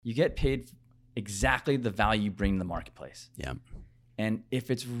you get paid exactly the value you bring to the marketplace. Yeah. And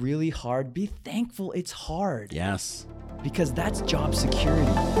if it's really hard, be thankful it's hard. Yes. Because that's job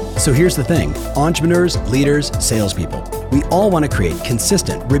security. So here's the thing. Entrepreneurs, leaders, salespeople, we all want to create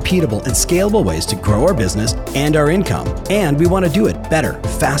consistent, repeatable, and scalable ways to grow our business and our income. And we want to do it better,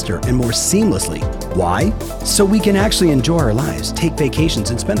 faster, and more seamlessly. Why? So we can actually enjoy our lives, take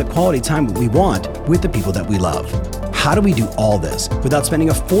vacations, and spend the quality time that we want with the people that we love. How do we do all this without spending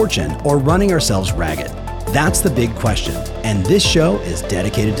a fortune or running ourselves ragged? That's the big question, and this show is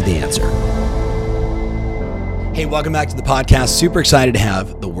dedicated to the answer. Hey, welcome back to the podcast. Super excited to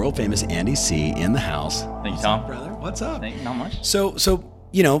have the world famous Andy C. in the house. Thank you, Tom. Brother, what's up? Thank you, not much. So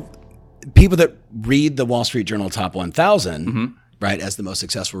people that read the Wall Street Journal Top 1000, right, as the most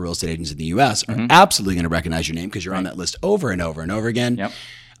successful real estate agents in the U.S. are absolutely going to recognize your name because you're on that list over and over and over again. Yep.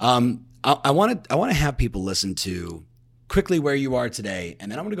 I want to have people listen to quickly where you are today, and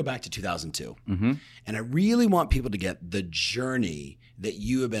then I'm going to go back to 2002. And I really want people to get the journey that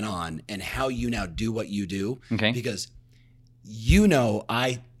you have been on and how you now do what you do. Okay. Because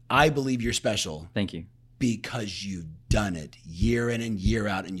I believe you're special. Thank you. Because you've done it year in and year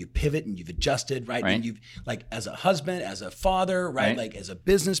out, and you pivot and you've adjusted, right? And you've, like, as a husband, as a father, right? Like as a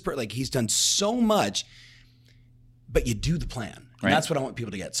business person, like he's done so much, but you do the plan. And that's what I want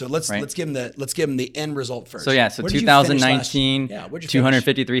people to get. So let's give them the end result first. So 2019,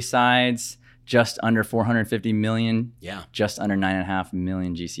 253 sides, just under 450 million. Yeah. Just under 9.5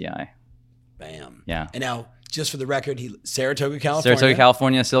 million GCI. Bam. Yeah. And now, just for the record, Saratoga, California. Saratoga,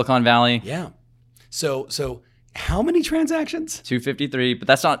 California, Silicon Valley. Yeah. So how many transactions? 253, but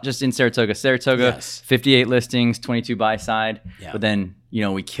that's not just in Saratoga. 58 listings, 22 buy side. Yeah. But then,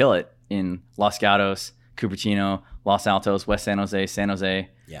 we kill it in Los Gatos, Cupertino, Los Altos, West San Jose.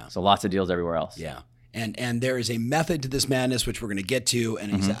 Yeah. So lots of deals everywhere else. Yeah. And there is a method to this madness, which we're going to get to.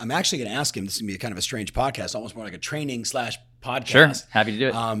 And I'm actually going to ask him, this is going to be kind of a strange podcast, almost more like a training / podcast. Sure. Happy to do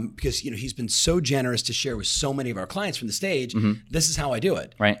it. Because, he's been so generous to share with so many of our clients from the stage. This is how I do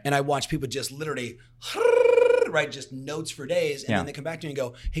it. Right. And I watch people just literally write just notes for days. And then they come back to me and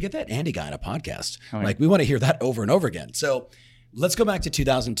go, hey, get that Andy guy on a podcast. Like, we want to hear that over and over again. So let's go back to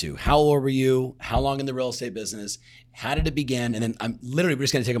 2002. How old were you? How long in the real estate business? How did it begin? And then we're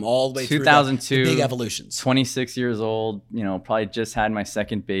just going to take them all the way through 2002, the big evolutions. 26 years old, probably just had my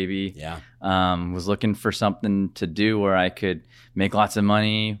second baby. Yeah. Was looking for something to do where I could make lots of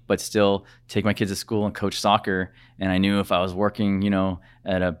money, but still take my kids to school and coach soccer. And I knew if I was working,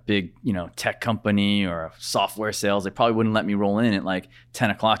 at a big, tech company or a software sales, they probably wouldn't let me roll in at like 10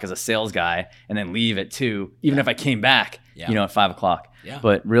 o'clock as a sales guy and then leave at 2, even if I came back, at 5 o'clock. Yeah.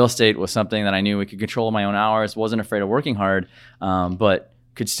 But real estate was something that I knew we could control my own hours, wasn't afraid of working hard, but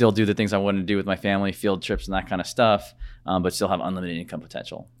could still do the things I wanted to do with my family, field trips and that kind of stuff, but still have unlimited income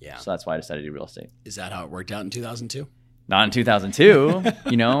potential. Yeah. So that's why I decided to do real estate. Is that how it worked out in 2002? Not in 2002,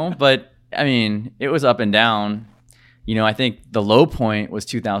 but I mean, it was up and down. I think the low point was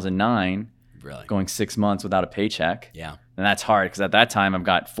 2009, really going 6 months without a paycheck. Yeah. And that's hard because at that time I've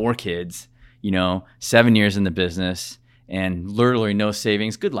got 4 kids, 7 years in the business and literally no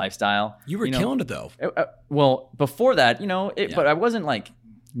savings, good lifestyle. You were killing it though. Well, before that, but I wasn't like $1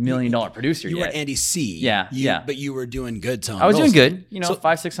 million producer yet. You were Andy C. Yeah. But you were doing good, Tom. I was doing good, so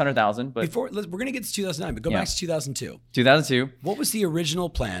 500,000-600,000. But we're going to get to 2009, but go back to 2002. 2002. What was the original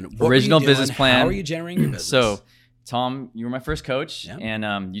plan? Original business plan. How are you generating your business? So, Tom, you were my first coach,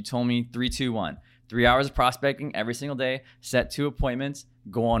 and you told me 3, 2, 1. 3 hours of prospecting every single day, set 2 appointments,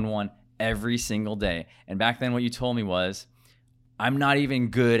 go on 1 every single day. And back then what you told me was, I'm not even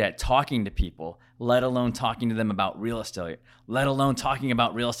good at talking to people, let alone talking to them about real estate, let alone talking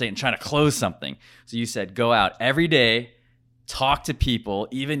about real estate and trying to close something. So you said, go out every day, talk to people,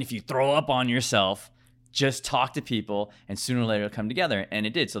 even if you throw up on yourself, just talk to people, and sooner or later it'll come together. And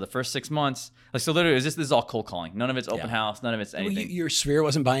it did. So the first 6 months, so literally this is all cold calling. None of it's open house. None of it's anything. Well, your sphere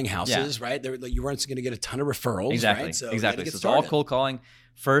wasn't buying houses, right? You weren't going to get a ton of referrals, exactly. Right? So exactly. So it's all cold calling.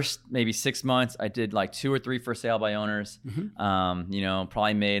 First, maybe 6 months, I did like 2 or 3 for sale by owners.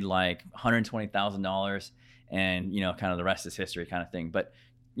 Probably made like $120,000, and kind of the rest is history, kind of thing. But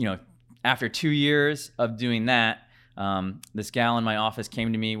after 2 years of doing that, this gal in my office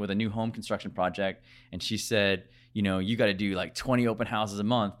came to me with a new home construction project, and she said, you got to do like 20 open houses a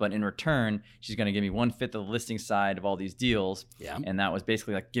month, but in return, she's going to give me 1/5 of the listing side of all these deals. Yeah. And that was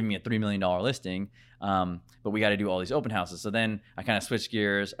basically like giving me a $3 million listing. But we got to do all these open houses. So then I kind of switched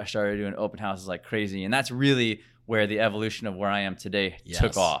gears. I started doing open houses like crazy. And that's really where the evolution of where I am today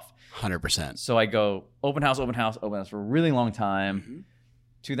took off. 100%. So I go open house for a really long time.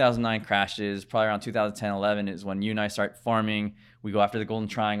 2009 crashes, probably around 2010, 11 is when you and I start farming. We go after the Golden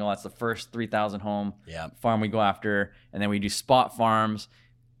Triangle. That's the first 3,000 home farm we go after. And then we do spot farms,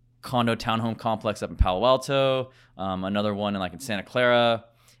 condo townhome complex up in Palo Alto, another one in Santa Clara.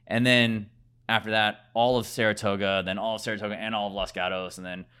 And then after that, all of Saratoga, then all of Saratoga and all of Los Gatos, and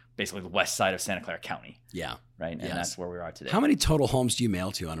then basically the west side of Santa Clara County. Yeah. Right. And that's where we are today. How many total homes do you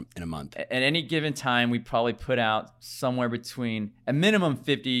mail to in a month? At any given time, we probably put out somewhere between a minimum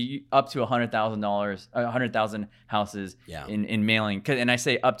 50 up to $100,000, 100,000 houses in mailing. And I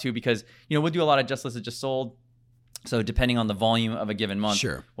say up to because, we'll do a lot of just listed, just sold. So depending on the volume of a given month,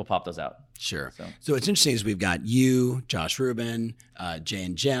 we'll pop those out. Sure. So it's interesting is we've got you, Josh Rubin, Jay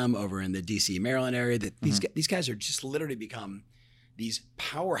and Jem over in the DC, Maryland area. That these guys are just literally become these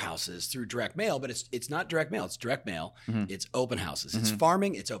powerhouses through direct mail, but it's not direct mail. It's direct mail. It's open houses. It's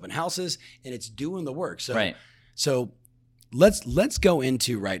farming. It's open houses, and it's doing the work. So let's go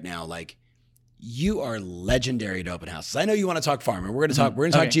into right now. You are legendary at open houses. I know you want to talk farming. We're going to talk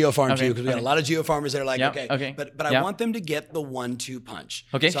geofarm too, because we got a lot of geofarmers that are but I want them to get the 1-2 punch.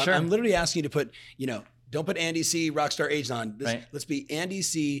 Okay, so sure. I'm literally asking you to put, don't put Andy C. Rockstar Agent on. Let's be Andy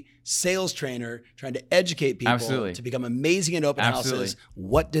C. Sales trainer trying to educate people to become amazing in open houses.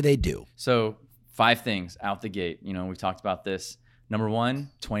 What do they do? So 5 things out the gate. We've talked about this. Number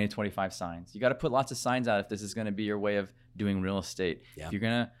 1, 20 to 25 signs. You got to put lots of signs out if this is going to be your way of doing real estate. Yeah. If you're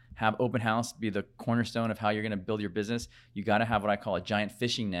going to have open house be the cornerstone of how you're going to build your business, you got to have what I call a giant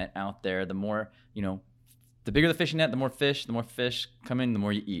fishing net out there. The more, the bigger the fishing net, the more fish come in, the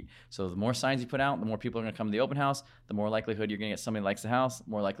more you eat. So the more signs you put out, the more people are going to come to the open house, the more likelihood you're going to get somebody who likes the house,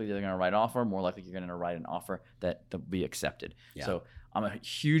 more likely they're going to write an offer, more likely you're going to write an offer that will be accepted. Yeah. So I'm a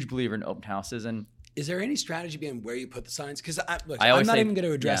huge believer in open houses. And is there any strategy behind where you put the signs? Because I'm not even going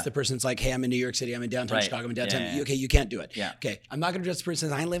to address the person that's like, hey, I'm in New York City, I'm in downtown Chicago, I'm in downtown. Okay, you can't do it. Yeah. Okay, I'm not going to address the person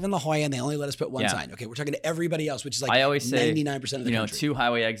that says, I live in La Jolla and they only let us put one sign. Okay, we're talking to everybody else, which is I always 99% of the country. 2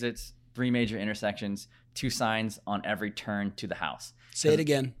 highway exits, 3 major intersections, 2 signs on every turn to the house. Say it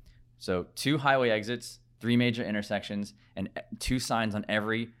again. So 2 highway exits, 3 major intersections, and 2 signs on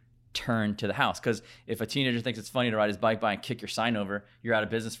every turn to the house. Because if a teenager thinks it's funny to ride his bike by and kick your sign over, you're out of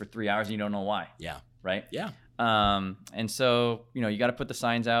business for 3 hours and you don't know why. Yeah. Right? Yeah. And so, you got to put the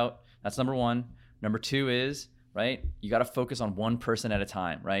signs out. That's number 1. Number 2 is, right, you got to focus on one person at a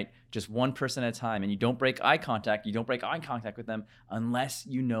time, right? Just one person at a time. And you don't break eye contact. You don't break eye contact with them unless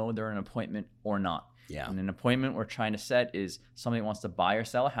you know they're an appointment or not. Yeah. And an appointment we're trying to set is somebody that wants to buy or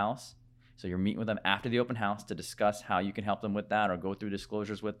sell a house. So you're meeting with them after the open house to discuss how you can help them with that or go through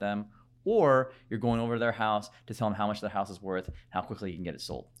disclosures with them. Or you're going over to their house to tell them how much their house is worth, how quickly you can get it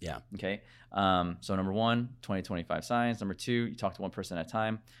sold. Yeah. Okay. So number 1, 20, 25 signs. Number 2, you talk to one person at a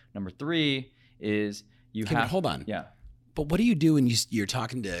time. Number 3 is hold on. Yeah. But what do you do when you're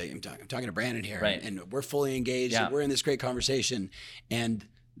talking to, I'm talking to Brandon here, right. and we're fully engaged, and we're in this great conversation, and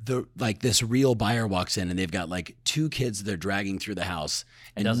this real buyer walks in and they've got 2 kids they're dragging through the house,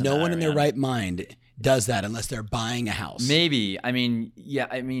 and no one in their right mind does that unless they're buying a house. Maybe. I mean,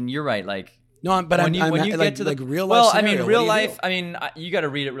 you're right. No, but when you get to real life. Well, scenario, I mean, real life. I mean, you got to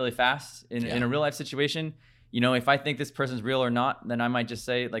read it really fast in a real life situation. If I think this person's real or not, then I might just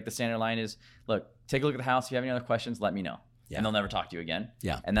say the standard line is, look, take a look at the house. If you have any other questions, let me know. Yeah. And they'll never talk to you again.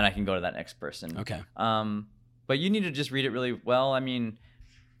 Yeah. And then I can go to that next person. Okay. But you need to just read it really well. I mean,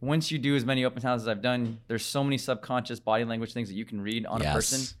 once you do as many open houses as I've done, there's so many subconscious body language things that you can read on a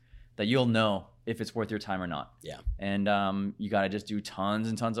person that you'll know if it's worth your time or not. Yeah. And you got to just do tons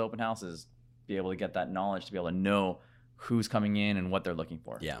and tons of open houses, be able to get that knowledge, to be able to know who's coming in and what they're looking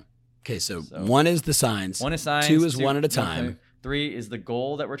for. Yeah. Okay, so 1 is the signs. 1 is signs. 2 is 1 at a time. 3 is the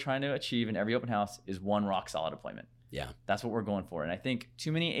goal that we're trying to achieve in every open house is 1 rock solid appointment. Yeah. That's what we're going for. And I think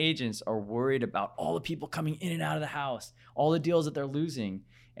too many agents are worried about all the people coming in and out of the house, all the deals that they're losing,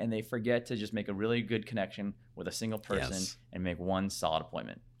 and they forget to just make a really good connection with a single person and make 1 solid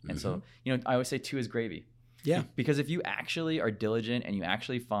appointment. And so, I always say 2 is gravy. Yeah. Because if you actually are diligent and you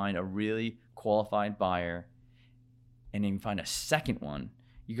actually find a really qualified buyer and then you find a second one,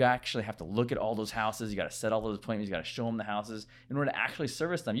 you actually have to look at all those houses. You got to set all those appointments. You got to show them the houses in order to actually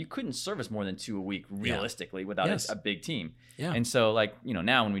service them. You couldn't service more than 2 a week realistically without a big team. Yeah. And so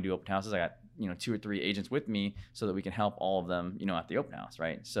now when we do open houses, I got, 2 or 3 agents with me so that we can help all of them, at the open house.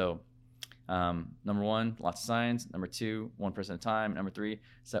 Right. So, number 1, lots of signs. Number 2, 1 person at a time. Number 3,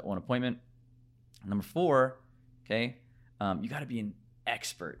 set 1 appointment. Number 4, okay, you got to be an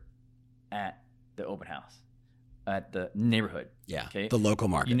expert at the open house, at the neighborhood. Yeah, okay? The local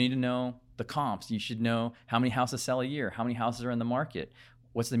market. You need to know the comps. You should know how many houses sell a year, how many houses are in the market,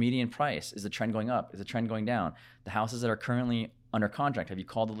 what's the median price, is the trend going up, is the trend going down, the houses that are currently under contract? Have you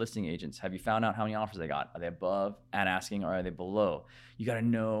called the listing agents? Have you found out how many offers they got? Are they above at asking, or are they below? You got to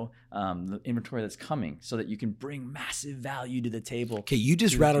know the inventory that's coming so that you can bring massive value to the table. Okay, you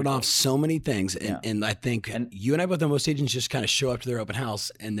just rattled off so many things, and I think you and I both know most agents just kind of show up to their open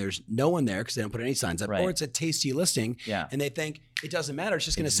house and there's no one there because they don't put any signs up, or it's a tasty listing, and they think it doesn't matter, it's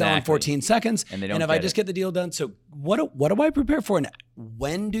just going to sell in 14 seconds, and if I just get the deal done. So what do I prepare for, and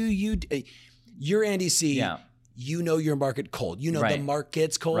when do you? You're Andy C. You know your market cold. You know the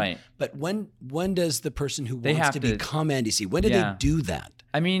market's cold. Right. But when does the person who wants to become Andy C, when do they do that?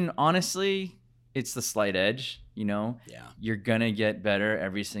 I mean, honestly, it's the slight edge. You know, you're going to get better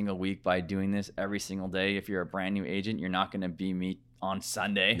every single week by doing this every single day. If you're a brand new agent, you're not going to be me on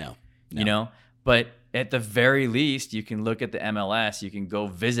Sunday. No. You know, but at the very least, you can look at the MLS. You can go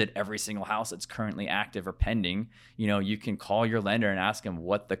visit every single house that's currently active or pending. You know, you can call your lender and ask them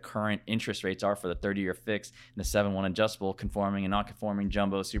what the current interest rates are for the 30-year fixed and the 7/1 adjustable, conforming and non-conforming,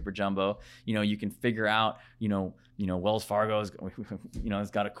 jumbo, super jumbo. You know, you can figure out, you know, Wells Fargo's, you know,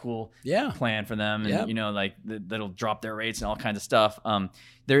 has got a cool plan for them, and you know, like that'll drop their rates and all kinds of stuff.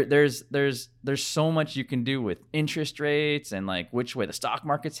 There's so much you can do with interest rates and like which way the stock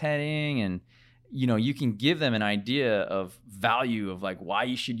market's heading, and you know, you can give them an idea of value of like,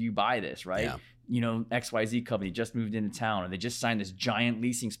 why should you buy this, right? Yeah. You know, XYZ company just moved into town, or they just signed this giant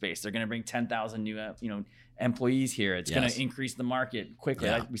leasing space. They're going to bring 10,000 new, employees here. It's going to increase the market quickly.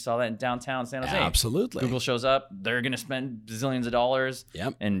 Yeah. We saw that in downtown San Jose. Absolutely. Google shows up. They're going to spend bazillions of dollars.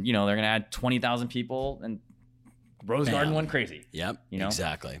 Yep. And, you know, they're going to add 20,000 people, and Rose Garden went crazy. Yep. You know?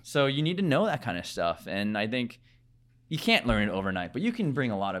 Exactly. So you need to know that kind of stuff. And I think you can't learn it overnight, but you can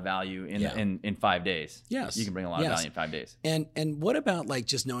bring a lot of value in 5 days. Yes. You can bring a lot of value in 5 days. And what about like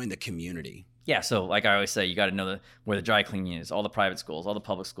just knowing the community? Yeah, so like I always say, you got to know where the dry cleaning is, all the private schools, all the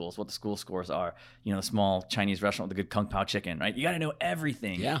public schools, what the school scores are, you know, the small Chinese restaurant with the good Kung Pao chicken, right? You got to know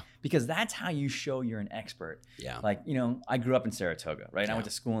everything. Yeah. Because that's how you show you're an expert. Yeah. Like, you know, I grew up in Saratoga, right? Yeah. I went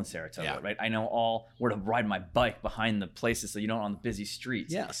to school in Saratoga, right? I know where to ride my bike behind the places so you don't on the busy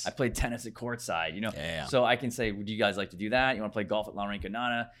streets. Yes. I played tennis at courtside, you know? Yeah. So I can say, would you guys like to do that? You want to play golf at La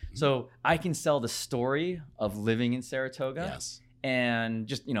Rinconada? Mm-hmm. So I can sell the story of living in Saratoga. Yes. And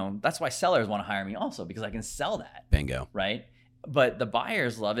just, you know, that's why sellers want to hire me also, because I can sell that. Bingo. Right? But the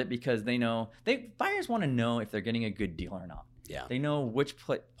buyers love it because buyers want to know if they're getting a good deal or not. Yeah. They know which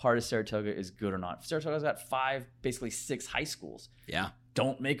part of Saratoga is good or not. Saratoga's got basically 6 high schools. Yeah.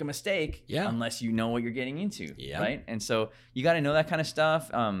 Don't make a mistake unless you know what you're getting into. Yeah. Right? And so you got to know that kind of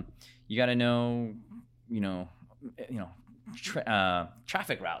stuff. You got to know,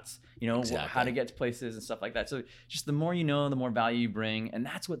 traffic routes, how to get to places and stuff like that. So just the more you know, the more value you bring, and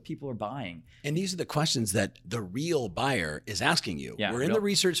that's what people are buying. And these are the questions that the real buyer is asking you. Yeah, we're in the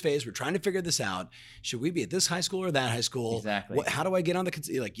research phase. We're trying to figure this out. Should we be at this high school or that high school? Exactly. How do I get on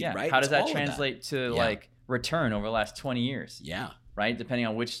the right? How does that translate to like return over the last 20 years? Yeah. Right. Depending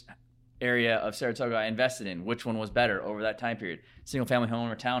on which area of Saratoga I invested in, which one was better over that time period, single family home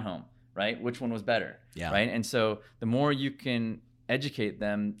or townhome. Right? Which one was better? Yeah. Right. And so the more you can educate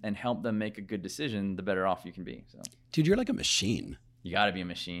them and help them make a good decision, the better off you can be. So, dude, you're like a machine. You got to be a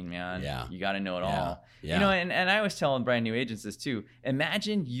machine, man. Yeah. You got to know it all. Yeah. You know, and I always tell brand new agents this too.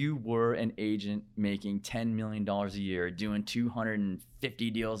 Imagine you were an agent making $10 million a year, doing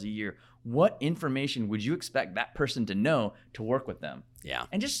 250 deals a year. What information would you expect that person to know to work with them? Yeah.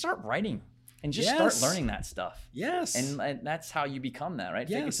 And just start writing. And just start learning that stuff. Yes. And that's how you become that, right?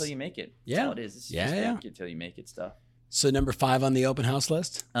 Fake it till you make it. That's how it is. It's just fake it till you make it stuff. So number 5 on the open house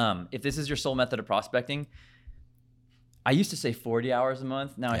list? If this is your sole method of prospecting, I used to say 40 hours a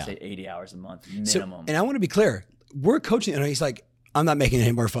month. Now I say 80 hours a month minimum. So, and I want to be clear. We're coaching. And he's like, I'm not making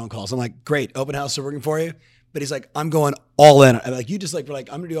any more phone calls. I'm like, great, open house are working for you. But he's like, I'm going all in. Like you just like, we're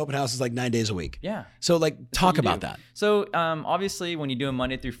like, I'm gonna do open houses like 9 days a week. Yeah. So like, talk about that. So obviously, when you do a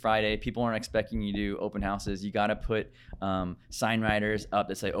Monday through Friday, people aren't expecting you to do open houses. You got to put sign riders up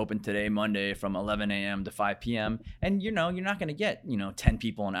that say open today, Monday from 11 a.m. to 5 p.m. And you're not gonna get 10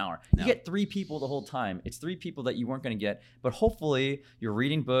 people an hour. No. You get 3 people the whole time. It's 3 people that you weren't gonna get. But hopefully, you're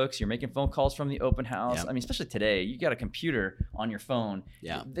reading books. You're making phone calls from the open house. Yep. I mean, especially today, you got a computer on your phone.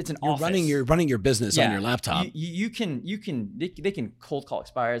 Yeah. It's an office. You're running your business on your laptop. They can cold call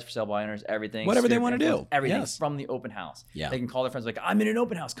expires for sale by owners, everything. Whatever they want to do. Everything from the open house. Yeah. They can call their friends like, I'm in an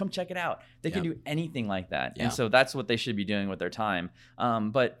open house, come check it out. They can do anything like that. Yeah. And so that's what they should be doing with their time.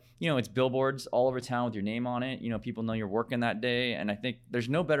 But it's billboards all over town with your name on it. People know you're working that day. And I think there's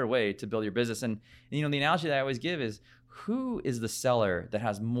no better way to build your business. And the analogy that I always give is, who is the seller that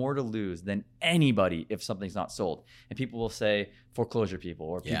has more to lose than anybody if something's not sold? And people will say foreclosure people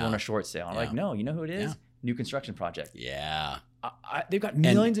or people in a short sale. I'm like, no, you know who it is? new construction project. Yeah. They've got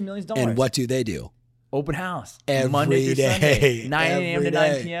millions and millions of dollars. And what do they do? Open house. Every Monday through day. Sunday. 9 a.m. Every to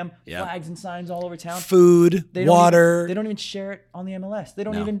 9 day. p.m. Yep. Flags and signs all over town. Food, They don't water. they don't even share it on the MLS. They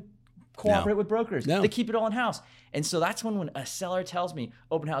don't No. even cooperate with brokers. No. They keep it all in house. And so that's when a seller tells me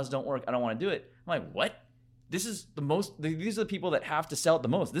open houses don't work, I don't want to do it. I'm like, what? This is these are the people that have to sell it the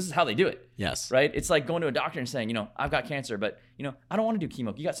most. This is how they do it. Yes. Right? It's like going to a doctor and saying, I've got cancer, but I don't want to do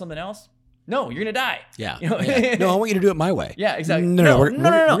chemo. You got something else? No, you're gonna die. Yeah. You know? Yeah. No, I want you to do it my way. Yeah, exactly. No. We're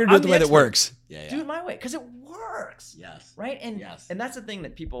gonna do it the way that expert. works. Yeah. Do it my way, because it works. Yes. Right? And Yes. and that's the thing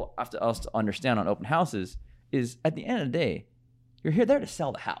that people have to also understand on open houses is at the end of the day, you're there to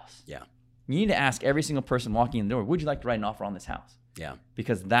sell the house. Yeah. You need to ask every single person walking in the door, would you like to write an offer on this house? Yeah.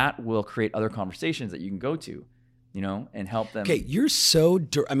 Because that will create other conversations that you can go to, and help them. Okay, you're so.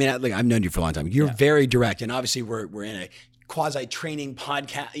 I've known you for a long time. You're very direct, and obviously we're in a quasi training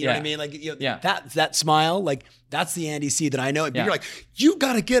podcast. You know what I mean? Like, that smile, like that's the Andy C that I know. And you're like, you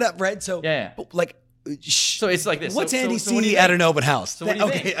got to get up, right? So, but like. So it's like this. What's so, Andy so what do C you at think? an open house? So what do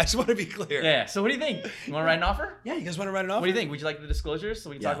you think? Okay, I just want to be clear. Yeah. So what do you think? You want to write an offer? Yeah, you guys want to write an offer? What do you think? Would you like the disclosures so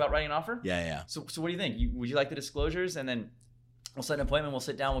we can talk about writing an offer? Yeah. So what do you think? Would you like the disclosures, and then we'll set an appointment. We'll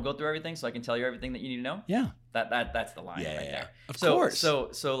sit down. We'll go through everything so I can tell you everything that you need to know. Yeah. That's the line right there. Of course.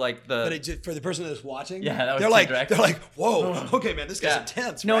 So like the. But for the person that's watching, that was they're like, whoa, okay, man, this guy's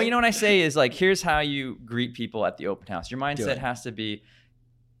intense. No, right? you know what I say is like, here's how you greet people at the open house. Your mindset has to be,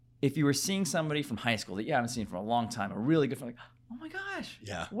 if you were seeing somebody from high school that you haven't seen for a long time, a really good friend, like, oh my gosh,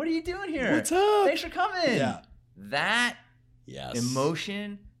 what are you doing here? What's up? Thanks for coming. Yeah. That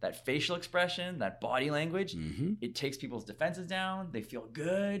emotion, that facial expression, that body language, it takes people's defenses down. They feel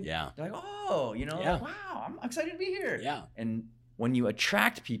good. Yeah. They're like, oh, like, wow, I'm excited to be here. Yeah. And when you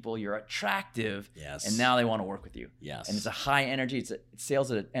attract people, you're attractive. Yes. And now they want to work with you. Yes. And it's a high energy. It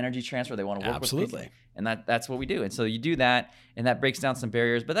sales at an energy transfer. They want to work with Absolutely. people. And that's what we do. And so you do that, and that breaks down some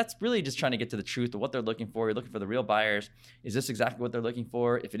barriers. But that's really just trying to get to the truth of what they're looking for. You're looking for the real buyers. Is this exactly what they're looking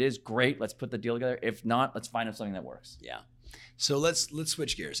for? If it is, great. Let's put the deal together. If not, let's find them something that works. Yeah. So let's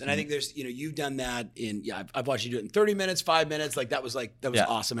switch gears. And I think there's, you've done that I've watched you do it in 30 minutes, 5 minutes. That was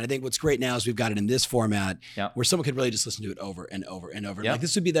awesome. And I think what's great now is we've got it in this format where someone could really just listen to it over and over and over. Like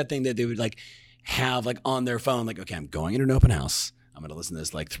this would be that thing that they would like have like on their phone, like, okay, I'm going into an open house. I'm going to listen to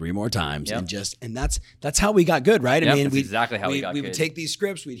this like 3 more times and that's how we got good, right? I mean, that's exactly how we got good. We would take these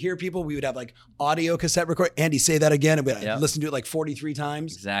scripts, we'd hear people, we would have like audio cassette record. Andy, say that again. And we'd listen to it like 43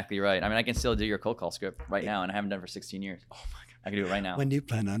 times. Exactly right. I mean, I can still do your cold call script right now, and I haven't done it for 16 years. Oh my God. I can do it right now. When do you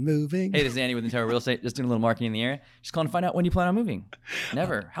plan on moving? Hey, this is Andy with Entire Real Estate. Just doing a little marketing in the area. Just calling to find out, when do you plan on moving?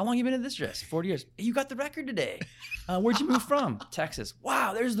 Never. How long you been in this dress? 40 years. Hey, you got the record today. Where'd you move from? Texas.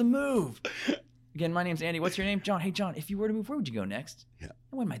 Wow, there's the move. Again, my name's Andy. What's your name? John. Hey, John, if you were to move, where would you go next? Yeah.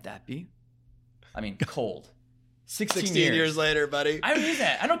 And when might that be? I mean, cold. 16 years later, buddy. I don't use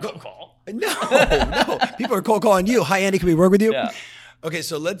that. I don't cold call. No. People are cold calling you. Hi, Andy. Can we work with you? Yeah. Okay,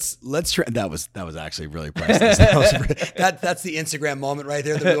 so let's try. That was actually really priceless. That's the Instagram moment right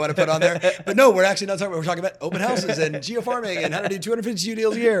there that we want to put on there. But no, we're actually not talking. We're talking about open houses and geofarming and how to do 252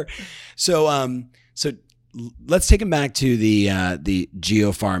 deals a year. So let's take them back to the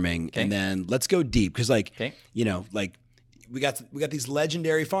geofarming, and then let's go deep because we got these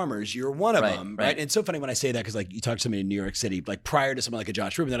legendary farmers. You're one of them, right? And it's so funny when I say that because like you talk to somebody in New York City, like prior to someone like a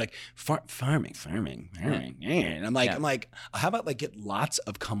Josh Rubin, they're like farming. And I'm like, how about like get lots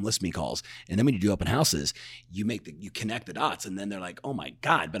of come list me calls, and then when you do open houses, you connect the dots, and then they're like, oh my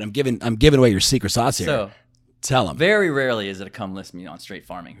God, but I'm giving away your secret sauce here. So tell them. Very rarely is it a come list me on straight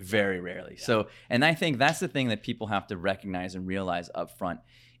farming. Very rarely. Yeah. So, and I think that's the thing that people have to recognize and realize up front.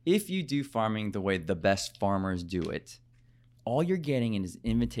 If you do farming the way the best farmers do it, all you're getting is an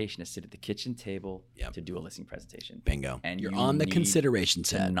invitation to sit at the kitchen table to do a listing presentation. Bingo. And you're on the consideration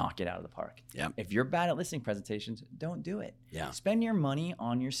set. To knock it out of the park. Yep. If you're bad at listing presentations, don't do it. Yeah. Spend your money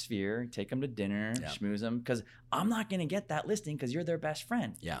on your sphere. Take them to dinner, schmooze them. Because I'm not going to get that listing because you're their best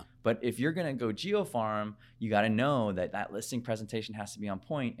friend. Yeah. But if you're going to go geofarm, you got to know that listing presentation has to be on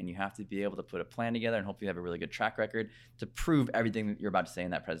point, and you have to be able to put a plan together and hopefully have a really good track record to prove everything that you're about to say in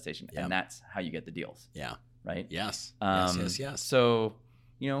that presentation. Yep. And that's how you get the deals. Yeah. Right? Yes. Yes. So,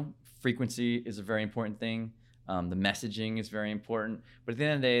 frequency is a very important thing. The messaging is very important. But at the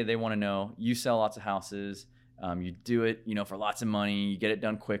end of the day, they want to know you sell lots of houses. You do it, for lots of money. You get it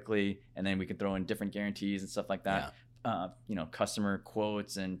done quickly, and then we can throw in different guarantees and stuff like that. Yeah. Customer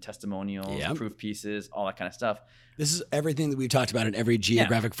quotes and testimonials, proof pieces, all that kind of stuff. This is everything that we've talked about in every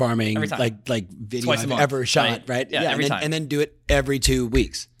geographic farming like video I've ever shot, right? Yeah, every time. And then do it every 2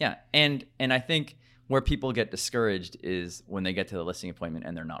 weeks. Yeah, and I think where people get discouraged is when they get to the listing appointment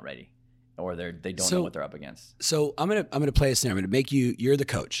and they're not ready, or they don't know what they're up against. So I'm gonna play a scenario. I'm gonna make you're the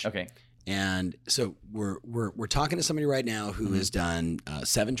coach. Okay. And so we're talking to somebody right now who has done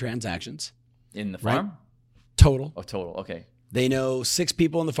 7 transactions In the farm? Right. Total. Oh, total. Okay. They know 6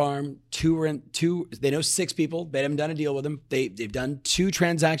 people in the farm. They know 6 people. They haven't done a deal with them. They've done 2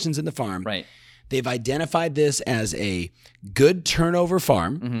 transactions in the farm. Right. They've identified this as a good turnover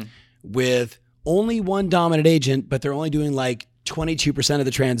farm with only one dominant agent, but they're only doing like 22% of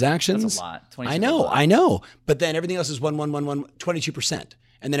the transactions. That's a lot. I know. But then everything else is 22%.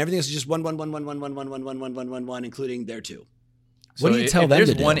 And then everything else is just 1, including their 2. What do you tell them to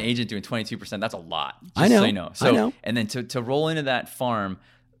do? If there's one agent doing 22%, that's a lot. Just I know. So you know. I know. And then to roll into that farm,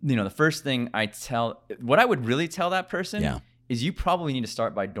 the first thing what I would really tell that person is you probably need to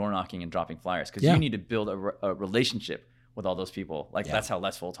start by door knocking and dropping flyers because you need to build a relationship with all those people. Like that's how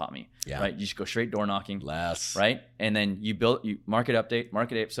Les Full taught me. Yeah. Right. You should go straight door knocking. Les. Right. And then you market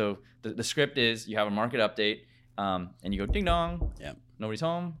update. So the script is you have a market update, and you go ding dong. Yeah. Nobody's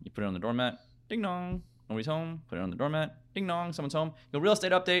home. You put it on the doormat. Ding dong. Nobody's home. Put it on the doormat. Ding dong. Someone's home. You go real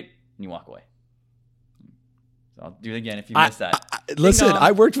estate update, and you walk away. So I'll do it again if you missed that. Listen,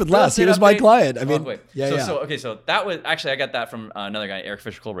 I worked with Les. He was my client. I mean, So that was actually I got that from another guy, Eric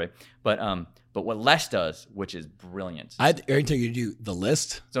Fisher Colbray. But what Les does, which is brilliant. Every time you do the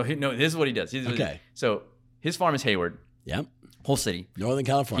list. So this is what he does. So his farm is Hayward. Yep. Whole city. Northern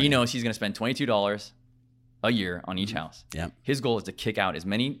California. He knows he's going to spend $22 a year on each house. Yeah. His goal is to kick out as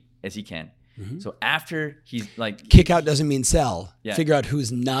many as he can. So after he's like... Kick out doesn't mean sell. Yeah. Figure out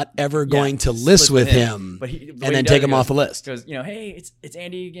who's not ever going to list with him and then take him off the list. Goes, hey, it's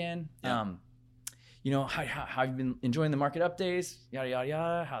Andy again. Yeah. How you been enjoying the market updates? Yada, yada,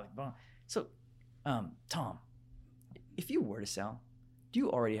 yada. So, Tom, if you were to sell, do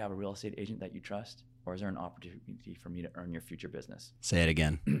you already have a real estate agent that you trust? Or is there an opportunity for me to earn your future business? Say it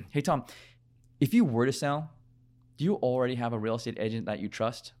again. Hey, Tom, if you were to sell, do you already have a real estate agent that you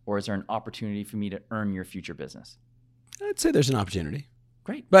trust? Or is there an opportunity for me to earn your future business? I'd say there's an opportunity.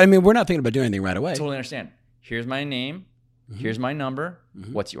 Great. But I mean, we're not thinking about doing anything right away. Totally understand. Here's my name. Here's my number.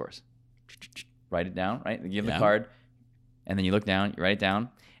 What's yours? Write it down, right? You give the card. And then you look down, you write it down.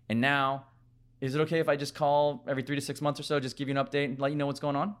 And now, is it okay if I just call every 3 to 6 months or so, just give you an update and let you know what's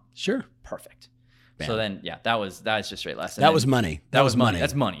going on? Sure. Perfect. Bam. So then, that's just straight Les. That was money. That was money.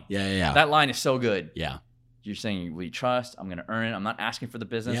 That's money. Yeah. That line is so good. Yeah. You're saying, will you trust? I'm going to earn it. I'm not asking for the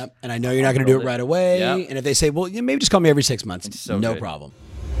business. Yep. And I know you're not going to do it right away. Yep. And if they say, well, maybe just call me every 6 months. So no problem.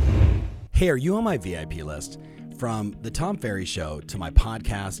 Hey, are you on my VIP list? From the Tom Ferry Show to my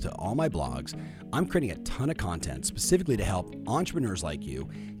podcast to all my blogs, I'm creating a ton of content specifically to help entrepreneurs like you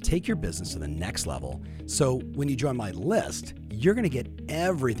take your business to the next level. So when you join my list, you're going to get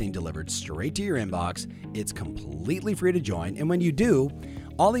everything delivered straight to your inbox. It's completely free to join. And when you do,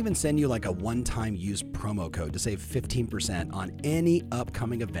 I'll even send you like a one-time use promo code to save 15% on any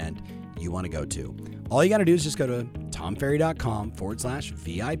upcoming event you want to go to. All you got to do is just go to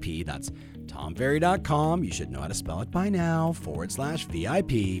tomferry.com/VIP. That's tomferry.com. You should know how to spell it by now,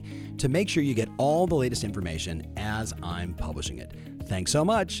 /VIP, to make sure you get all the latest information as I'm publishing it. Thanks so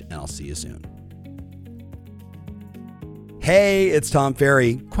much, and I'll see you soon. Hey, it's Tom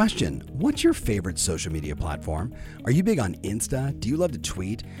Ferry. Question: what's your favorite social media platform? Are you big on Insta? Do you love to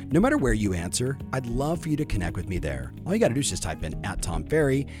tweet? No matter where you answer, I'd love for you to connect with me there. All you got to do is just type in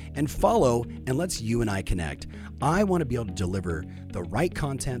 @TomFerry and follow, and let's you and I connect. I want to be able to deliver the right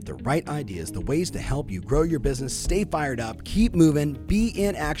content, the right ideas, the ways to help you grow your business, stay fired up, keep moving, be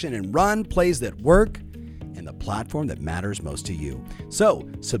in action, and run plays that work in the platform that matters most to you. So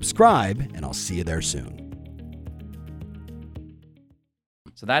subscribe, and I'll see you there soon.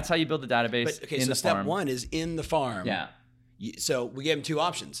 So that's how you build the database in the step farm. 1 is in the farm. Yeah. So we gave him 2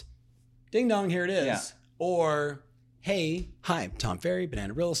 options. Ding dong, here it is. Yeah. Or, hey, hi, Tom Ferry,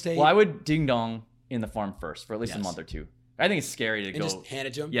 Banana Real Estate. Well, I would ding dong in the farm first for at least a month or 2. I think it's scary to go. Just hand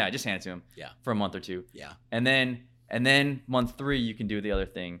it to him? Yeah, just hand it to him. Yeah. For a month or 2. Yeah. And then month 3, you can do the other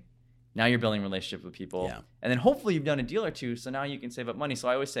thing. Now you're building a relationship with people. Yeah. And then hopefully you've done a deal or 2, so now you can save up money. So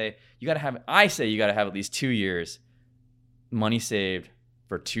I always say you got to have at least 2 years money saved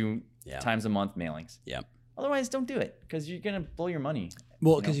for 2 times a month mailings. Yeah. Otherwise, don't do it because you're going to blow your money.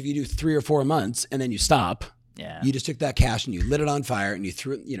 Well, because if you do 3 or 4 months and then you stop, you just took that cash and you lit it on fire and you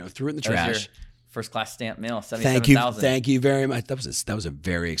threw it in the trash. First class stamp mail, $77,000. Thank you very much. That was a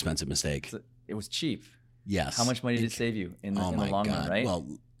very expensive mistake. It was cheap. Yes. How much money did it save you in the long run, right? Well,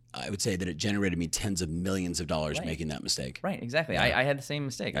 I would say that it generated me tens of millions of dollars making that mistake. Right, exactly. Yeah. I had the same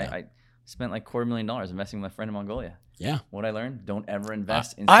mistake. Yeah. I spent like $250,000 investing with my friend in Mongolia. Yeah. What I learned: don't ever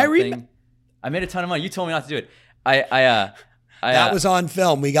invest in something. I made a ton of money. You told me not to do it. That was on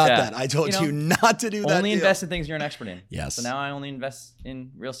film. We got yeah. that. I told you not to do that. Only invest in things you're an expert in. Yes. So now I only invest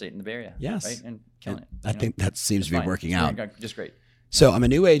in real estate in the Bay Area. Yes. Right. And killing it. I think that seems to be working out. Just great. So I'm a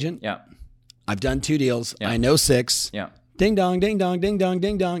new agent. Yeah. I've done 2 deals. Yeah. I know 6. Yeah. Ding dong, ding dong, ding dong,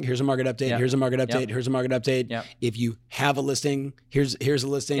 ding dong. Here's a market update. Yeah. Here's a market update. Yep. Here's a market update. Yep. If you have a listing, here's a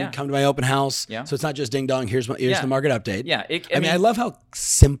listing. Yeah. Come to my open house. Yeah. So it's not just ding dong. Here's the market update. Yeah. I mean, I love how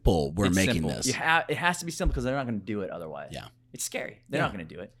simple we're making simple. this. It has to be simple because they're not going to do it otherwise. Yeah. It's scary. They're not going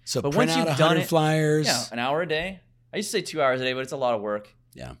to do it. So but print once out you've 100 done it, flyers. Yeah, an hour a day. I used to say 2 hours a day, but it's a lot of work.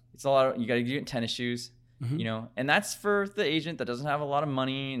 Yeah. It's a lot of, you got to get tennis shoes. You know, and that's for the agent that doesn't have a lot of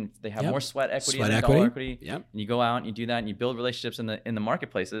money and they have more sweat equity than dollar equity. Yep. And you go out and you do that and you build relationships in the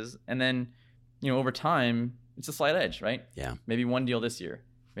marketplaces, and then, you know, over time it's a slight edge, right? Yeah. Maybe 1 deal this year,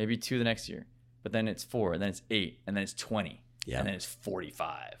 maybe 2 the next year, but then it's 4, and then it's 8, and then it's 20, and then it's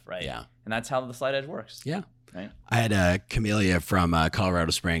 45, right? Yeah. And that's how the slight edge works. Yeah. Right. I had Camellia from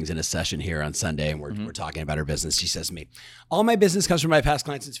Colorado Springs in a session here on Sunday, and we're talking about her business. She says to me, all my business comes from my past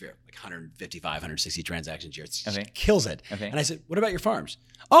clients in Sphere, like 155, 160 transactions a year. She kills it. Okay. And I said, what about your farms?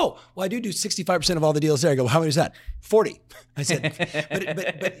 Oh, well, I do 65% of all the deals there. I go, well, how many is that? 40. I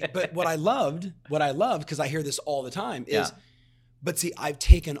said, but what I loved, because I hear this all the time is, but see, I've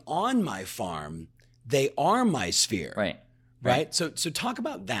taken on my farm. They are my Sphere. Right. So talk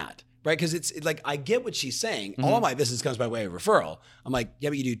about that. Right, because it's like I get what she's saying. All my business comes by way of referral. I'm like, yeah,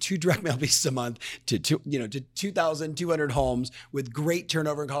 but you do 2 direct mail pieces a month to 2,200 homes with great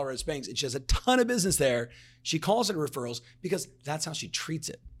turnover in Colorado Springs, and she has a ton of business there. She calls it referrals because that's how she treats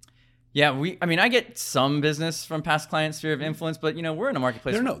it. Yeah, I get some business from past clients' sphere of influence, but you know, we're in a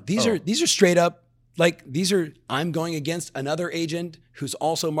marketplace. No. These are straight up. Like I'm going against another agent who's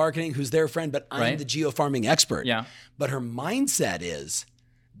also marketing, who's their friend, but I'm the geofarming expert. Yeah. But her mindset is,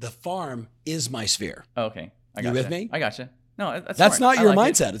 the farm is my Sphere. Oh, okay. I got you with me? I got you. No, that's not your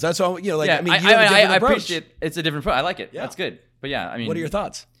mindset. That's all, you know, like, yeah, I mean, you have a different approach. appreciate it's a different approach. I like it. Yeah. That's good. But yeah, I mean, what are your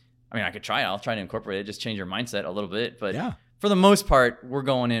thoughts? I mean, I could try it. I'll try to incorporate it, just change your mindset a little bit. But yeah, for the most part, we're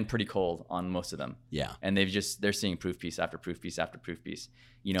going in pretty cold on most of them. Yeah. And they're seeing proof piece after proof piece after proof piece,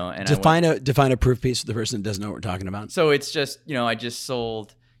 you know, and define a proof piece for the person that doesn't know what we're talking about. So it's just, you know, I just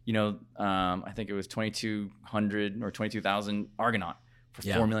sold, you know, I think it was 2,200 or 22,000 Argonaut for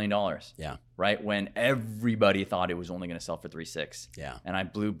 $4 million. Yeah. Right. When everybody thought it was only going to sell for 3.6. Yeah. And I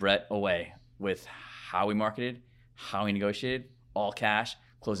blew Brett away with how we marketed, how we negotiated, all cash,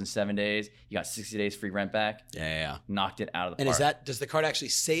 closed in 7 days. You got 60 days free rent back. Yeah. Knocked it out of the park. And does the card actually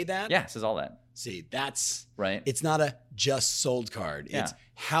say that? Yeah, it says all that. See, that's right. It's not a just sold card. Yeah. It's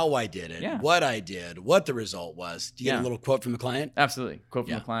how I did it, what I did, what the result was. Do you get a little quote from the client? Absolutely. Quote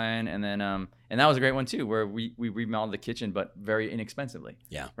from the client. And then, and that was a great one too, where we remodeled the kitchen, but very inexpensively.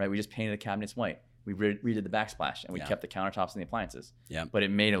 Yeah. Right. We just painted the cabinets white. We redid the backsplash, and we kept the countertops and the appliances. Yeah. But it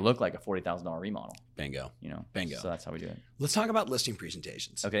made it look like a $40,000 remodel. Bingo. You know. Bingo. So that's how we do it. Let's talk about listing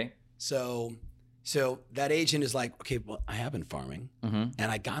presentations. Okay. So that agent is like, okay, well, I have been farming, and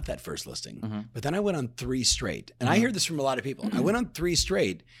I got that first listing, but then I went on 3 straight, and I hear this from a lot of people. I went on 3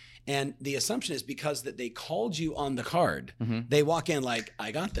 straight, and the assumption is because that they called you on the card, they walk in like,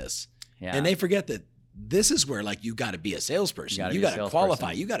 I got this, and they forget that this is where like you got to be a salesperson. You got to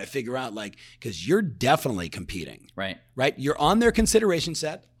qualify. You got to figure out like, because you're definitely competing. Right. You're on their consideration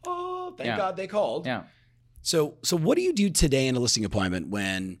set. Oh, thank God they called. Yeah. So what do you do today in a listing appointment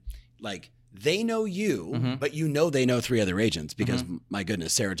when like they know you, but you know they know 3 other agents because my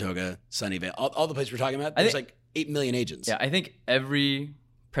goodness, Saratoga, Sunnyvale, all the places we're talking about, there's like 8 million agents. Yeah, I think every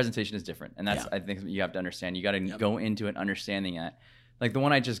presentation is different, and that's I think you have to understand. You got to go into it understanding that. Like the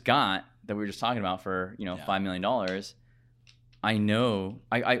one I just got that we were just talking about for $5 million. I know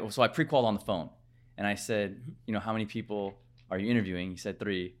so I pre-qualified on the phone, and I said, you know, how many people are you interviewing? He said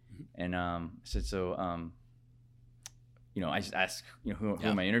 3, and I said so. You know, I just asked, you know, who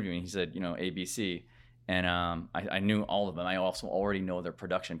am I interviewing? He said, you know, ABC. And I knew all of them. I also already know their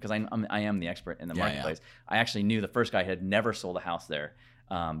production because I am the expert in the marketplace. I actually knew the first guy had never sold a house there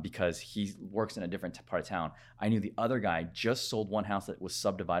because he works in a different part of town. I knew the other guy just sold one house that was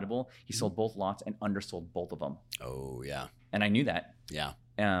subdividable. He sold both lots and undersold both of them. Oh, yeah. And I knew that. Yeah.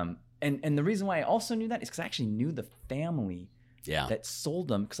 And the reason why I also knew that is because I actually knew the family that sold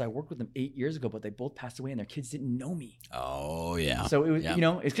them because I worked with them 8 years ago, but they both passed away and their kids didn't know me. Oh yeah. So it was, you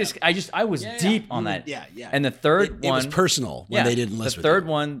know, it's just I was deep on that. Yeah. And the third one, it was personal when they didn't list. The third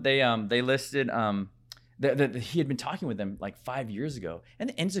one, they listed. He had been talking with them like 5 years ago,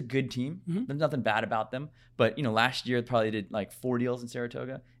 and it's a good team. There's nothing bad about them, but you know, last year they probably did like 4 deals in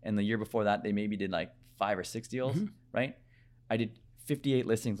Saratoga, and the year before that they maybe did like 5 or 6 deals. Right? I did 58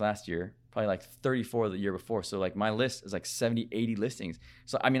 listings last year. probably like 34 the year before. So like my list is like 70, 80 listings.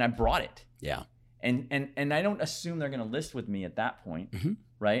 So I mean, I brought it. Yeah. And I don't assume they're going to list with me at that point,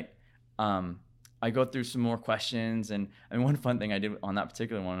 right? I go through some more questions, and I mean, one fun thing I did on that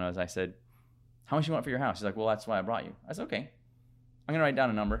particular one was I said, "How much you want for your house?" He's like, "Well, that's why I brought you." I said, "Okay, I'm gonna write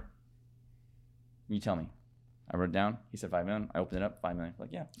down a number. You tell me." I wrote it down. He said 5 million. I opened it up, 5 million.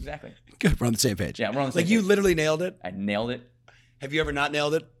 Like, yeah, exactly. Good. We're on the same page. Yeah, we're on the same page. page. You literally nailed it. I nailed it. Have you ever not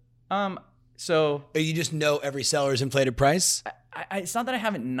nailed it? So or you just know every seller's inflated price? It's not that I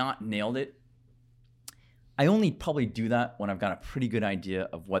haven't not nailed it. I only probably do that when I've got a pretty good idea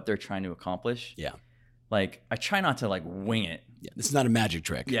of what they're trying to accomplish. Yeah. Like, I try not to like wing it. Yeah, this is not a magic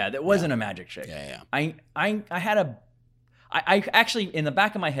trick. Yeah, that wasn't a magic trick. Yeah. I actually, in the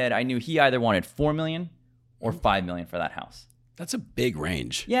back of my head, I knew he either wanted 4 million or 5 million for that house. That's a big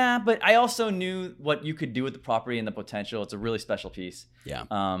range. Yeah, but I also knew what you could do with the property and the potential. It's a really special piece. Yeah.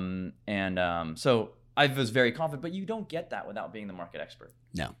 So I was very confident, but you don't get that without being the market expert.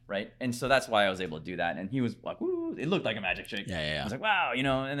 No. Right? And so that's why I was able to do that. And he was like, woo, it looked like a magic trick. Yeah. I was like, wow,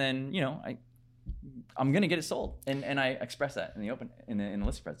 and then, I'm going to get it sold. And I expressed that in the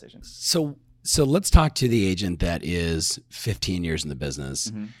listing presentation. So let's talk to the agent that is 15 years in the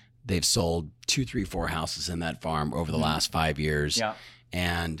business. Mm-hmm. They've sold 2, 3, 4 houses in that farm over the last 5 years. Yeah.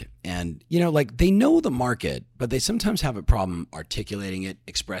 And like they know the market, but they sometimes have a problem articulating it,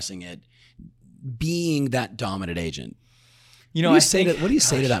 expressing it, being that dominant agent. What do you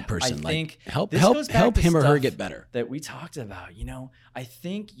say to that person? I think help to him or her stuff get better. That we talked about. I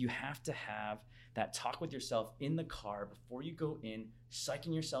think you have to have that talk with yourself in the car before you go in,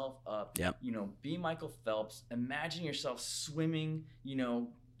 psyching yourself up. Yep. Be Michael Phelps, imagine yourself swimming,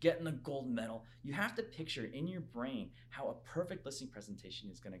 getting the gold medal. You have to picture in your brain how a perfect listing presentation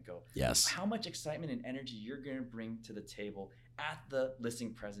is going to go. Yes. How much excitement and energy you're going to bring to the table at the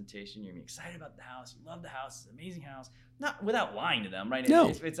listing presentation. You're going to be excited about the house. You love the house. It's an amazing house. Not without lying to them, right? No.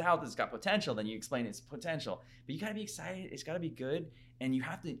 If it's a house that's got potential, then you explain its potential. But you got to be excited. It's got to be good. And you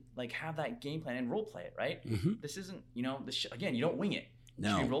have to have that game plan and role play it, right? Mm-hmm. This isn't, again, you don't wing it. No.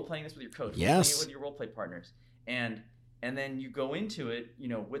 You should be role playing this with your coach. Yes. Role playing it with your role play partners. And then you go into it,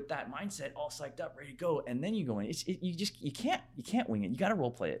 with that mindset, all psyched up, ready to go, and then you go in. You can't wing it. You got to role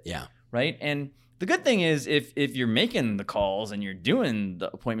play it. Yeah. Right. And the good thing is, if you're making the calls and you're doing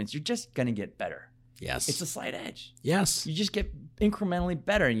the appointments, you're just gonna get better. Yes. It's a slight edge. Yes. You just get incrementally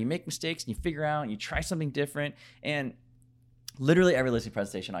better, and you make mistakes, and you figure out, and you try something different, and literally every listing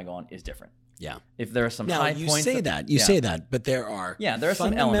presentation I go on is different. Yeah. If there are some now, high you points. say that, but there are there are some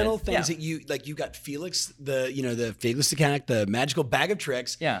fundamental elements. things that you got Felix, the Felix the Cat, the magical bag of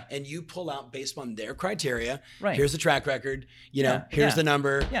tricks. Yeah. And you pull out based on their criteria. Right. Here's the track record. Here's the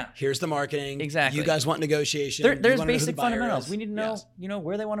number. Yeah. Here's the marketing. Exactly. You guys want negotiation. There's basic fundamentals. We need to know, Yes.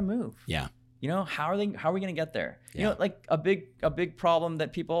 Where they want to move. Yeah. How are we going to get there? Yeah. Like a big problem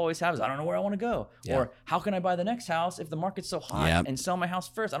that people always have is, I don't know where I want to go. Yeah. Or how can I buy the next house if the market's so hot Yep. and sell my house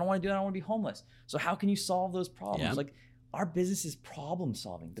first? I don't want to do that. I don't want to be homeless. So how can you solve those problems? Yep. Like, our business is problem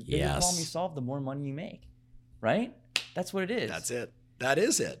solving. The bigger Yes. problem you solve, the more money you make, right? That's what it is. That's it. That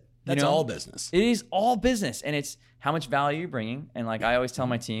is it. That's all business. It is all business, and it's how much value you're bringing. And like I always tell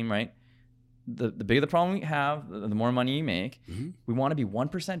my team, right? The bigger the problem you have, the more money you make. Mm-hmm. We want to be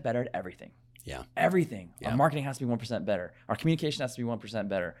 1% better at everything. Yeah. Everything. Yeah. Our marketing has to be 1% better. Our communication has to be 1%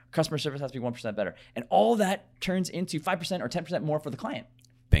 better. Customer service has to be 1% better. And all that turns into 5% or 10% more for the client.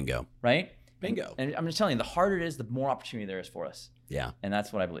 Bingo. Right? Bingo. And I'm just telling you, the harder it is, the more opportunity there is for us. Yeah. And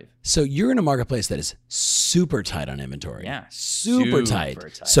that's what I believe. So you're in a marketplace that is super tight on inventory. Yeah. Super tight.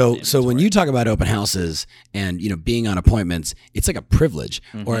 on So when you talk about open houses and, being on appointments, it's like a privilege.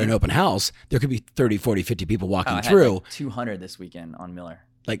 Mm-hmm. Or an open house, there could be 30, 40, 50 people walking I through. had like 200 this weekend on Miller.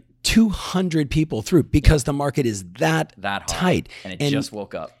 Like 200 people through because the market is that Hot. tight. And it just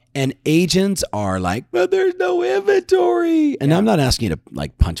woke up. And agents are like, but there's no inventory. And I'm not asking you to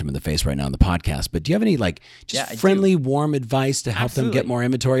like punch them in the face right now on the podcast, but do you have any like just friendly, warm advice to help them get more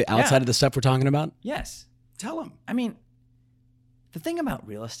inventory outside of the stuff we're talking about? Yes. Tell them. I mean, the thing about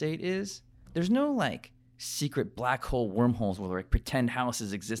real estate is there's no like secret black hole wormholes where like pretend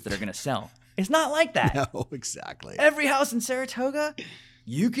houses exist that are going to sell. It's not like that. No, exactly. Every house in Saratoga,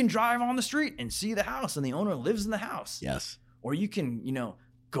 you can drive on the street and see the house and the owner lives in the house. Yes. Or you can,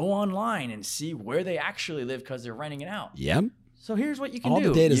 go online and see where they actually live because they're renting it out. Yep. So here's what you can All do.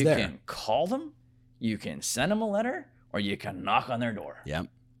 the data's you there. can call them, you can send them a letter, or you can knock on their door. Yep.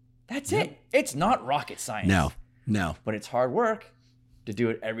 That's it. It's not rocket science. No. But it's hard work to do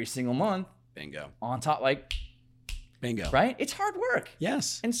it every single month. Bingo. On top, Bingo. Right? It's hard work.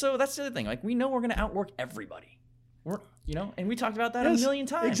 Yes. And so that's the other thing. Like, we know we're going to outwork everybody. And we talked about that a million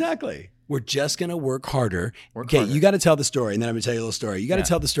times. Exactly. We're just going to work harder. Work harder. You got to tell the story, and then I'm going to tell you a little story. You got to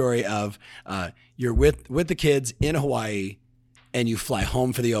tell the story of you're with the kids in Hawaii, and you fly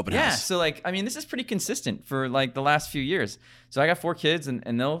home for the open house. Yeah, so like, I mean, this is pretty consistent for like the last few years. So I got 4 kids,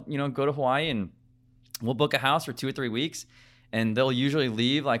 and they'll, go to Hawaii, and we'll book a house for 2 or 3 weeks, and they'll usually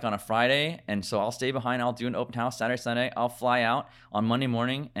leave like on a Friday, and so I'll stay behind. I'll do an open house Saturday, Sunday. I'll fly out on Monday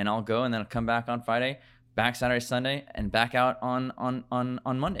morning, and I'll go, and then I'll come back on Friday, back Saturday, Sunday, and back out on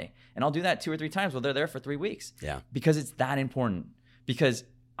Monday. And I'll do that 2 or 3 times while they're there for 3 weeks. Yeah. Because it's that important. Because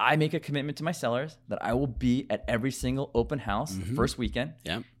I make a commitment to my sellers that I will be at every single open house first weekend.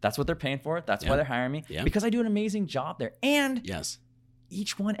 Yeah. That's what they're paying for. That's why they're hiring me. Yeah. Because I do an amazing job there. And Yes.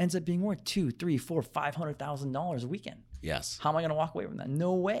 each one ends up being worth $200,000, $300,000, $500,000 a weekend. Yes. How am I going to walk away from that?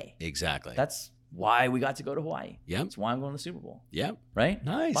 No way. Exactly. That's why we got to go to Hawaii. Yep. That's why I'm going to the Super Bowl. Yep. Right?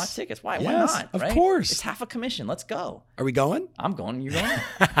 Nice. Bought tickets. Why? Yes, Why not? of right? course. It's half a commission. Let's go. Are we going? I'm going. You're going?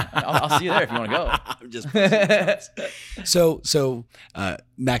 I'll see you there if you want to go. I'm just So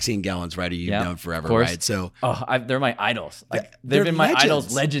Maxine Gallon's right. You've known forever, right? So they're my idols. Like they're they've been my legends.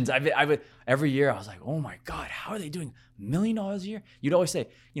 idols, legends. I would every year I was like, oh my God, how are they doing $1 million a year? You'd always say,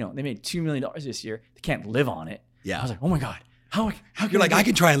 they made $2 million this year. They can't live on it. Yeah. I was like, oh my God. How you're like, I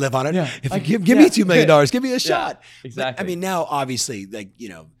can try and live on it. Yeah. If you give me $2 million, give me a shot. Exactly. But, I mean, now obviously, like,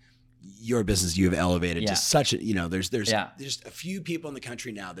 your business you have elevated to such a, there's just a few people in the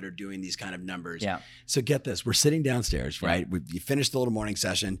country now that are doing these kind of numbers. Yeah. So get this, we're sitting downstairs, right? You finished the little morning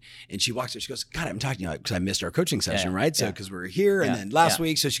session, and she walks in, she goes, God, I'm talking to you because I missed our coaching session, right? So because we were here and then last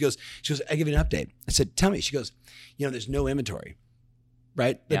week, so she goes, I give you an update. I said, tell me. She goes, there's no inventory,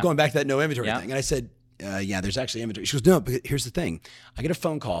 right? They're going back to that no inventory thing. And I said, there's actually inventory. She goes, no, but here's the thing. I get a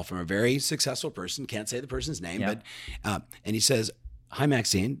phone call from a very successful person, can't say the person's name, but and he says, hi,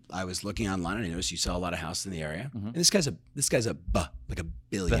 Maxine. I was looking online and I noticed you sell a lot of houses in the area. And this guy's a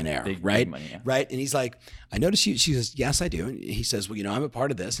billionaire, right? Big money, Right. And he's like, I noticed you. She says, yes, I do. And he says, well, I'm a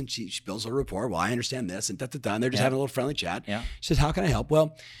part of this. And she builds a rapport. Well, I understand this and and they're just having a little friendly chat. Yeah. She says, how can I help?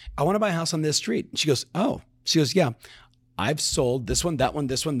 Well, I want to buy a house on this street. And she goes, oh. She goes, yeah. I've sold this one, that one,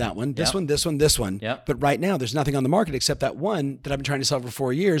 this one, that one, this one, this one, this one. Yep. But right now there's nothing on the market except that one that I've been trying to sell for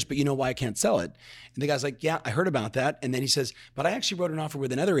 4 years, but you know why I can't sell it? And the guy's like, yeah, I heard about that. And then he says, but I actually wrote an offer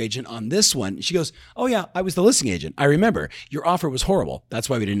with another agent on this one. And she goes, oh yeah, I was the listing agent. I remember your offer was horrible. That's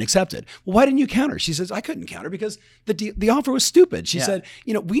why we didn't accept it. Well, why didn't you counter? She says, I couldn't counter because the offer was stupid. She said,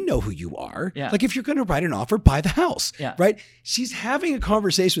 we know who you are. Yeah. Like if you're going to write an offer, buy the house, right? She's having a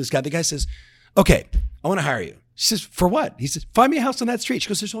conversation with this guy. The guy says, okay, I want to hire you. She says, for what? He says, find me a house on that street. She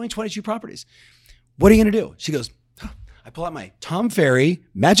goes, there's only 22 properties. What are you going to do? She goes, I pull out my Tom Ferry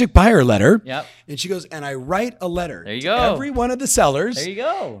magic buyer letter. Yep. And she goes, and I write a letter there you to go. every one of the sellers. There you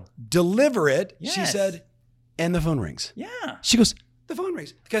go. Deliver it. Yes. She said, and the phone rings. Yeah. She goes, the phone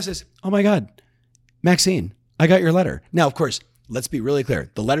rings. The guy says, oh my God, Maxine, I got your letter. Now, of course, let's be really clear.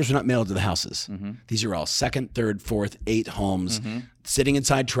 The letters are not mailed to the houses. These are all 2nd, 3rd, 4th, 8 homes, sitting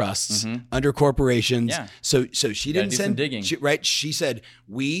inside trusts, under corporations. Yeah. So she didn't send some digging. She said,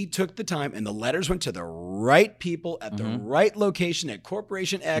 we took the time and the letters went to the right people at the right location at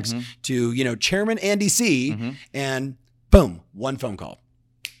Corporation X to, Chairman Andy C. And boom, one phone call.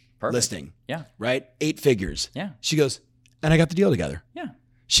 Perfect. Listing. Yeah. Right? 8 figures. Yeah. She goes, and I got the deal together. Yeah.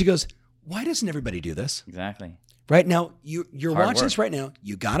 She goes, why doesn't everybody do this? Exactly. Right now, you're Hard watching work. this right now.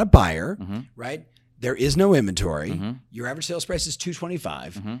 You got a buyer, right? There is no inventory. Your average sales price is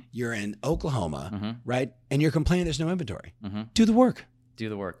 $225. You're in Oklahoma, right? And you're complaining there's no inventory. Do the work. Do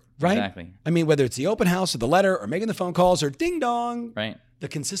the work. Right? Exactly. I mean, whether it's the open house or the letter or making the phone calls or ding dong, Right. the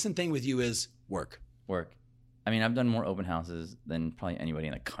consistent thing with you is work. Work. I mean, I've done more open houses than probably anybody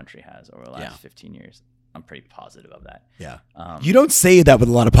in the country has over the last 15 years. I'm pretty positive of that. Yeah. You don't say that with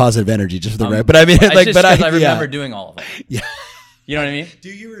a lot of positive energy, just for the right. But I mean, I remember doing all of it. Yeah. You know what I mean? Do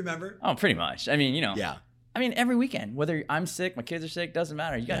you remember? Oh, pretty much. I mean, Yeah. I mean, every weekend, whether I'm sick, my kids are sick, doesn't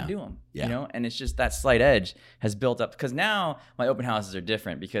matter. You got to do them. Yeah. And it's just that slight edge has built up because now my open houses are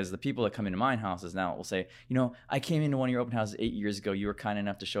different because the people that come into my houses now will say, I came into one of your open houses 8 years ago. You were kind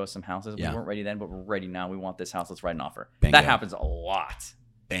enough to show us some houses. Yeah. We weren't ready then, but we're ready now. We want this house. Let's write an offer. Bingo. That happens a lot.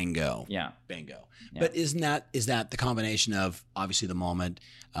 Bingo. Yeah. Bingo. Yeah. But is that the combination of obviously the moment,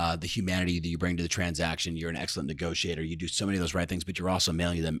 the humanity that you bring to the transaction? You're an excellent negotiator. You do so many of those right things, but you're also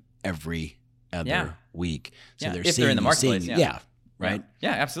mailing them every other week. So if they're in the marketplace. right? Yeah,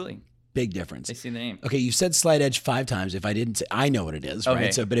 absolutely. Big difference. They see the name. Okay, you said Slight Edge 5 times. If I didn't say, I know what it is, Okay.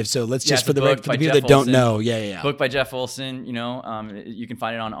 right? So, but if so, let's Yeah, just it's for a the book for by the people Jeff that don't Olson. know, yeah. Book by Jeff Olson. You know, you can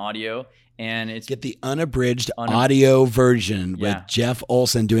find it on audio, and it's Get the unabridged audio version with Jeff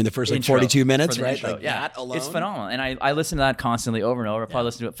Olson doing the first like intro 42 minutes, for the right? intro. Like that alone. It's phenomenal, and I listen to that constantly over and over. I probably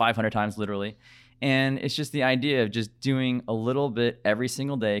listen to it 500 times literally. And it's just the idea of just doing a little bit every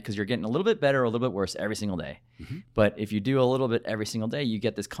single day, because you're getting a little bit better or a little bit worse every single day. Mm-hmm. But if you do a little bit every single day, you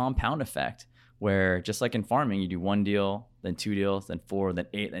get this compound effect where, just like in farming, you do 1 deal, then 2 deals, then 4, then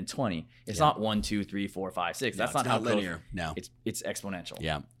 8, then 20. It's not 1, 2, 3, 4, 5, 6. That's not how linear. No, it's exponential.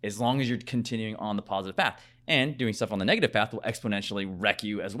 Yeah. As long as you're continuing on the positive path, and doing stuff on the negative path will exponentially wreck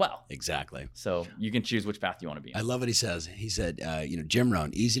you as well. Exactly. So you can choose which path you want to be in. I love what he says. He said, Jim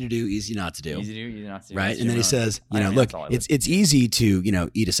Rohn, easy to do, easy not to do. Easy to do, easy not to do. Right. And then he says, look, it's easy to,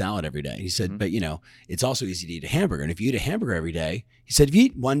 eat a salad every day. He said, but it's also easy to eat a hamburger. And if you eat a hamburger every day, he said, if you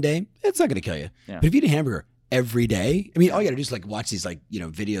eat one day, it's not going to kill you. Yeah. But if you eat a hamburger every day, I mean, all you got to do is like watch these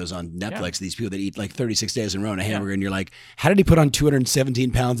videos on Netflix, these people that eat like 36 days in a row in a hamburger, and you're like, how did he put on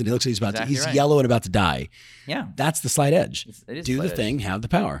 217 pounds and he looks like he's yellow and about to die? Yeah. That's the Slight Edge. It is do the thing, have the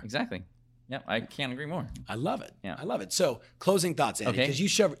power. Exactly. Yeah, I can't agree more. I love it. Yeah, I love it. So, closing thoughts, Andy, because you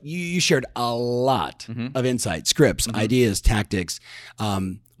shared a lot of insight, scripts, ideas, tactics. What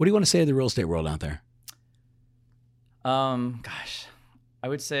do you want to say to the real estate world out there? Gosh, I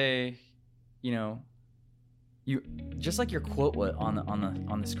would say, you just like your quote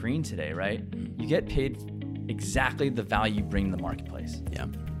on the screen today, right? You get paid exactly the value you bring to the marketplace. Yeah.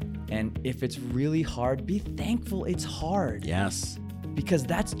 And if it's really hard, be thankful it's hard. Yes. Because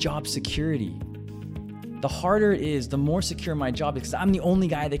that's job security. The harder it is, the more secure my job is, because I'm the only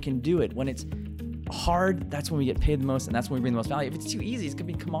guy that can do it. When it's hard, that's when we get paid the most, and that's when we bring the most value. If it's too easy, it's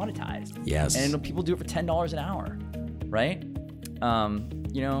gonna be commoditized. Yes. And people do it for $10 an hour, right?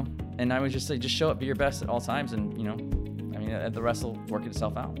 And I would just say, just show up, be your best at all times, and the rest will work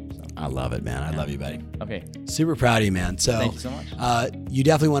itself out. So. I love it, man. I love you, buddy. Okay. Super proud of you, man. So thank you so much. You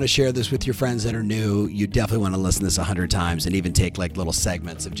definitely want to share this with your friends that are new. You definitely want to listen to this 100 times and even take like little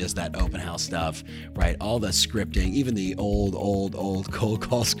segments of just that open house stuff, right? All the scripting, even the old cold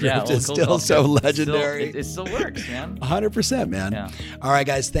call script is still so legendary. It still works, man. 100%, man. Yeah. All right,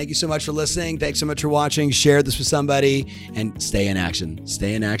 guys. Thank you so much for listening. Thanks so much for watching. Share this with somebody and stay in action.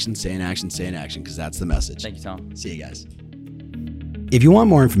 Stay in action, stay in action, stay in action, because that's the message. Thank you, Tom. See you guys. If you want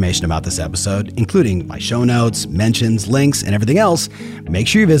more information about this episode, including my show notes, mentions, links, and everything else, make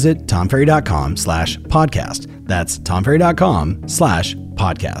sure you visit tomferry.com/podcast. That's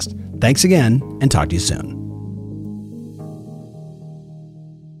tomferry.com/podcast. Thanks again, and talk to you soon.